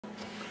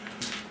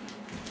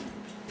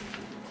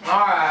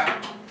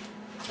Alright,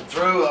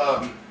 through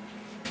a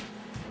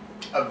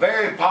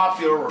very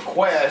popular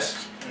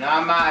request, and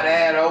I might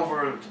add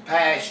over the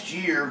past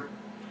year,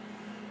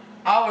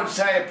 I would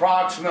say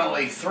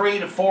approximately 300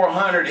 to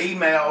 400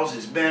 emails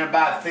has been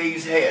about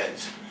these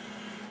heads.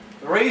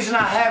 The reason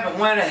I haven't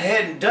went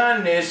ahead and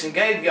done this and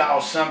gave y'all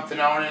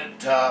something on it,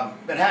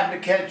 been having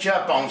to catch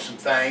up on some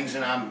things,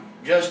 and I'm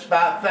just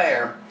about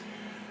there.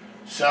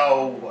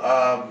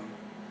 So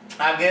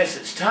I guess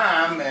it's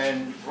time,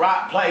 and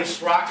right place,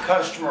 right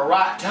customer,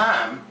 right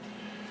time.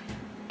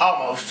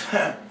 Almost.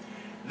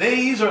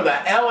 These are the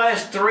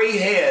LS3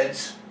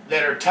 heads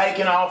that are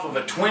taken off of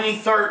a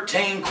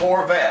 2013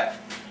 Corvette.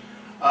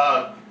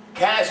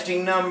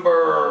 Casting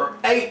number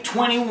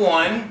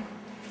 821,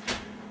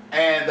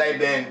 and they've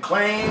been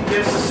cleaned,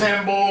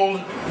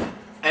 disassembled,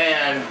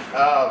 and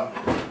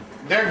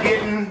they're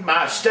getting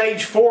my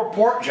stage 4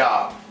 port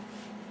job.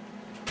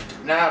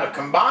 Now to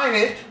combine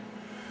it,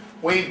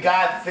 we've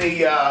got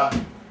the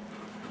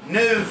new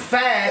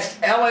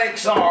F.A.S.T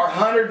LSXR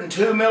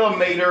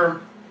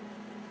 102mm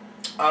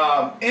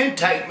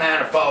intake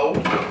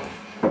manifold,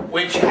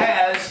 which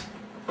has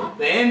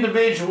the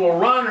individual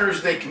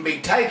runners that can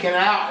be taken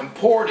out and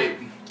ported.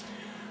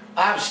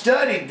 I've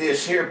studied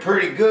this here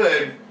pretty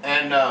good,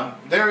 and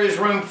there is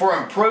room for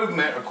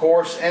improvement, of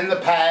course, in the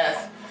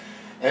path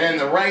and in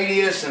the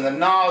radius and the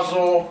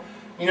nozzle.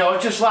 You know,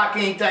 it's just like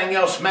anything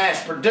else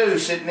mass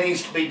produced, it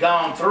needs to be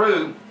gone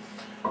through.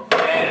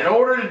 And in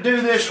order to do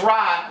this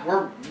right,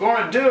 we're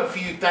going to do a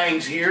few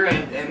things here,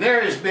 and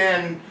there has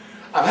been,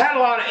 I've had a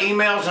lot of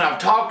emails and I've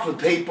talked with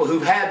people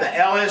who've had the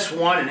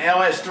LS1 and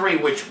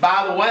LS3, which,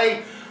 by the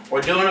way,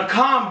 we're doing a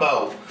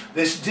combo.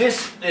 This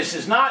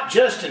is not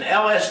just an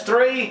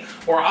LS3,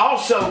 we're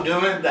also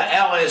doing the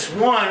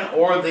LS1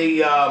 or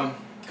the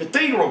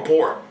cathedral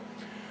port.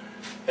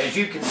 As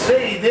you can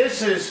see,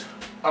 this is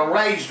a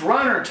raised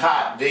runner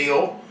type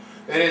deal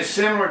that is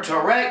similar to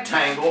a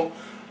rectangle.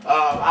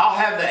 I'll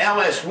have the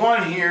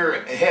LS1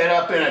 here head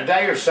up in a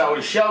day or so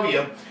to show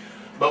you,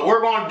 but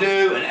we're going to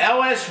do an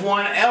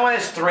LS1,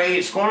 LS3.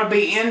 It's going to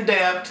be in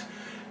depth,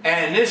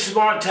 and this is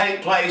going to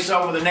take place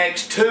over the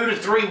next 2 to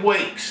 3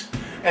 weeks.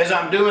 As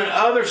I'm doing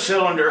other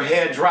cylinder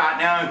heads right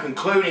now and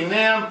concluding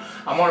them,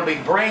 I'm going to be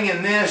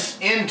bringing this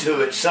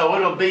into it, so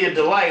it'll be a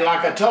delay.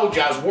 Like I told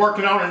you, I was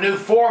working on a new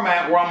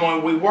format where I'm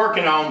going to be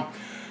working on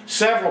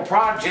several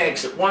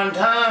projects at one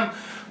time,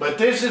 but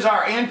this is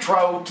our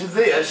intro to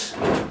this,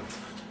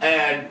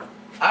 and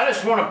I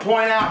just want to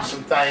point out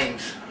some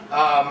things.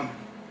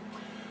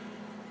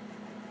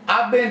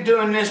 I've been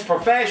doing this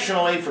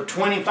professionally for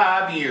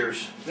 25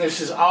 years. This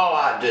is all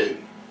I do.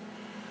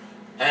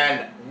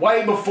 And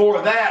way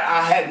before that,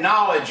 I had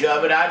knowledge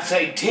of it. I'd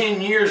say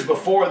 10 years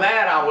before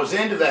that, I was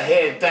into the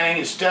head thing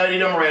and studied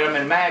them, read them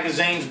in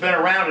magazines, been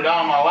around it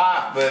all my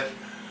life. But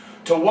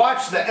to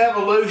watch the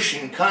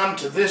evolution come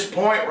to this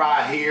point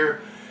right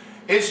here,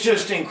 it's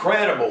just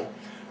incredible.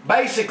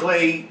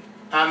 Basically,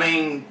 I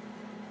mean,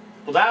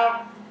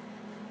 without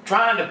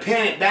trying to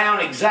pin it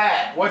down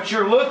exact, what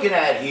you're looking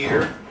at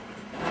here,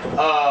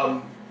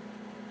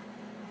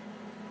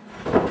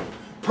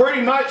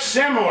 pretty much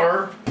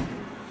similar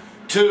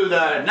to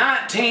the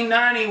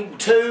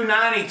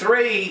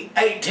 1992-93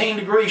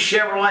 18-degree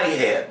Chevrolet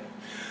head.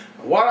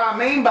 What I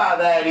mean by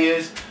that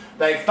is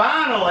they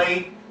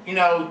finally, you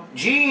know,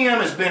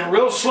 GM has been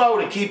real slow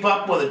to keep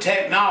up with the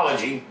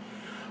technology,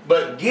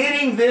 but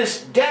getting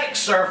this deck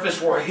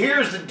surface where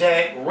here's the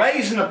deck,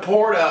 raising the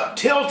port up,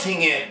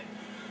 tilting it,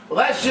 well,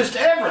 that's just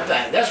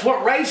everything. That's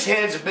what race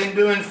heads have been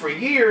doing for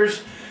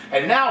years,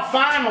 and now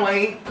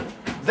finally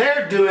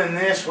they're doing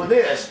this with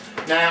this.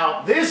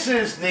 Now this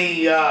is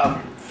the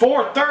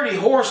 430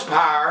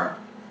 horsepower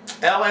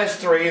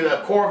LS3,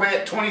 the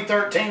Corvette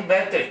 2013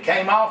 vet that it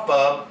came off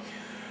of,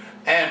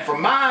 and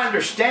from my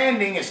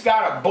understanding it's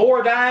got a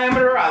bore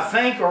diameter, I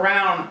think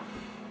around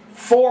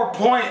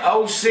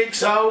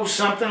 4.060,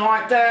 something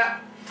like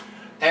that.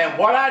 And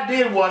what I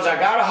did was I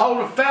got a hold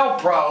of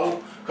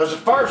Felpro, because the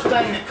first thing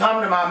that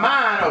come to my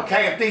mind,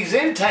 okay, if these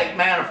intake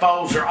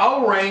manifolds are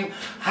O-ring,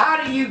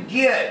 how do you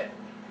get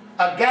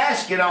a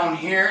gasket on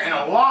here and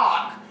a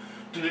lock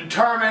to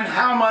determine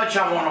how much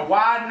I want to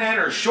widen it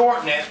or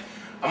shorten it?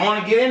 I'm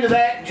going to get into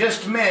that in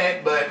just a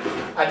minute, but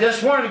I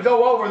just wanted to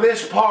go over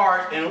this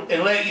part and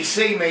let you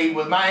see me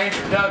with my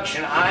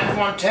introduction. I'm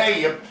going to tell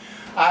you,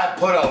 I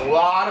put a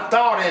lot of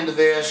thought into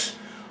this,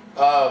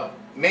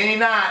 many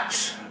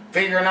nights,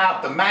 figuring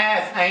out the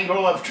math,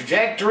 angle of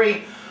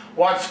trajectory,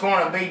 what's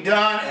going to be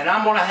done, and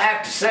I'm going to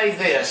have to say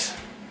this.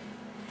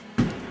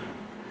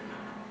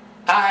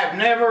 I have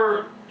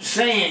never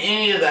seen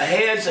any of the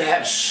heads that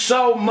have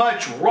so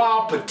much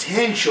raw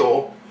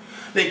potential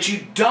that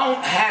you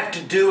don't have to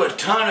do a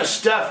ton of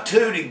stuff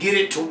to get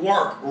it to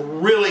work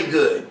really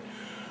good.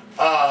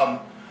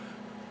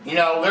 You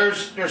know,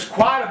 there's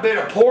quite a bit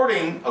of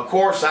porting, of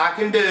course, I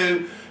can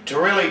do to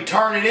really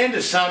turn it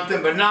into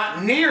something, but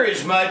not near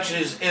as much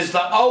as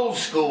the old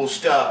school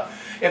stuff.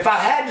 if I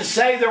had to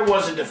say there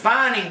was a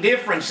defining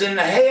difference in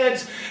the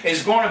heads,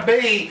 it's going to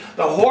be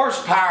the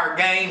horsepower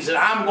gains that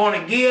I'm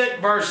going to get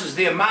versus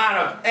the amount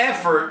of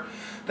effort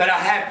that I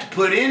have to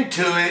put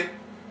into it.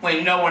 When,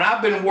 you know, when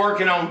I've been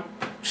working on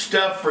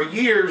stuff for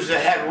years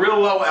that had real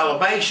low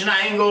elevation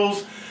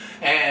angles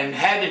and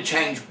had to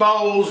change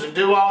bowls and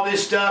do all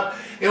this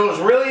stuff, it was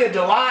really a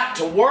delight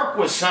to work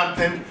with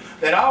something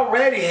that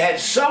already had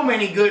so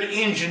many good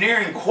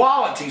engineering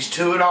qualities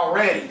to it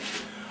already.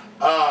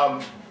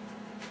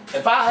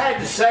 If I had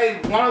to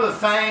say one of the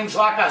things,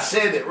 like I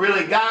said, that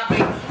really got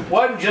me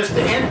wasn't just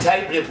the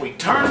intake, but if we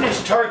turn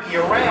this turkey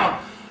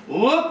around,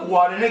 look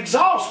what an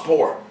exhaust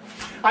port.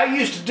 I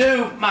used to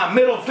do my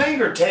middle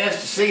finger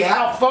test to see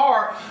how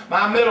far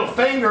my middle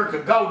finger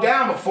could go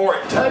down before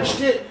it touched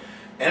it.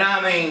 And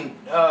I mean,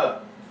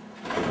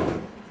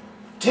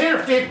 10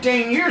 or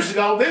 15 years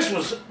ago,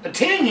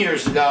 10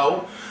 years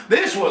ago,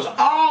 this was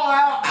all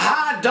out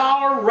high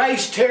dollar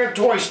race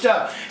territory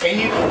stuff. And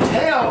you can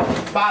tell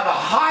by the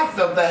height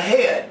of the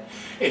head.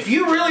 If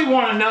you really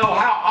want to know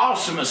how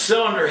awesome a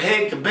cylinder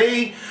head could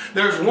be,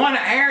 there's one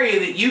area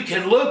that you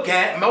can look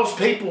at. Most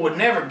people would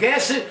never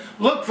guess it.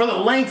 Look for the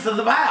length of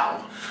the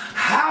valve.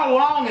 How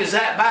long is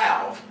that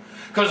valve?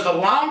 Because the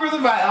longer the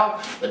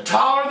valve, the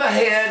taller the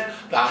head,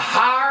 the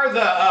higher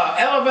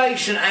the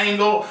elevation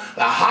angle,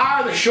 the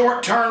higher the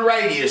short turn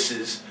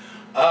radiuses.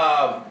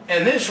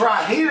 And this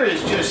right here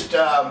is just,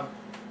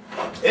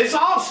 it's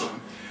awesome.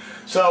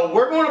 So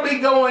we're going to be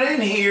going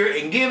in here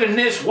and giving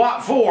this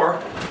what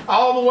for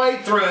all the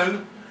way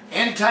through,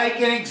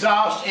 intake and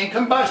exhaust and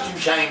combustion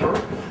chamber.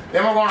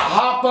 Then we're going to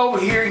hop over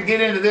here and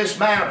get into this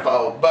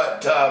manifold.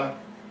 But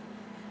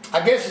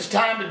I guess it's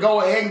time to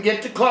go ahead and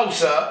get the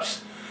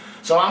close-ups.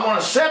 So I'm going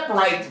to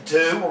separate the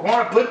two. We're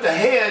going to put the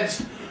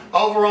heads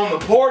over on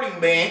the porting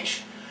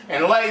bench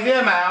and lay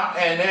them out.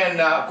 And then,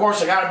 of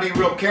course, I got to be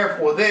real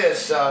careful with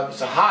this.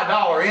 It's a high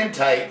dollar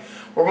intake.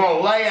 We're going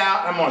to lay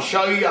out, I'm going to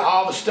show you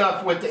all the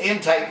stuff with the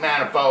intake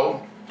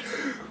manifold.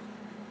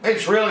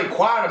 It's really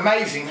quite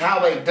amazing how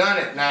they've done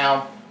it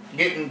now,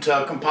 getting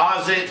to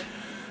composite,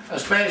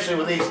 especially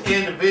with these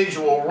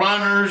individual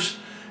runners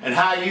and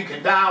how you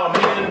can dial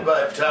them in.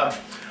 But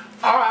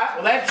alright,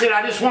 well that's it.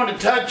 I just wanted to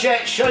touch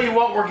that, show you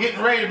what we're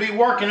getting ready to be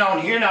working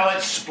on here. Now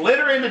let's split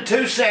her into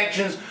two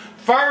sections.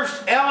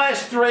 First,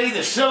 LS3,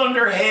 the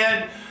cylinder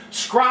head,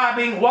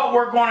 scribing what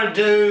we're going to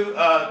do,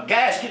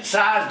 gasket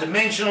size,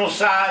 dimensional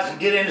size, and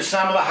get into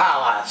some of the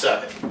highlights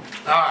of it.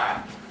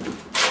 Alright.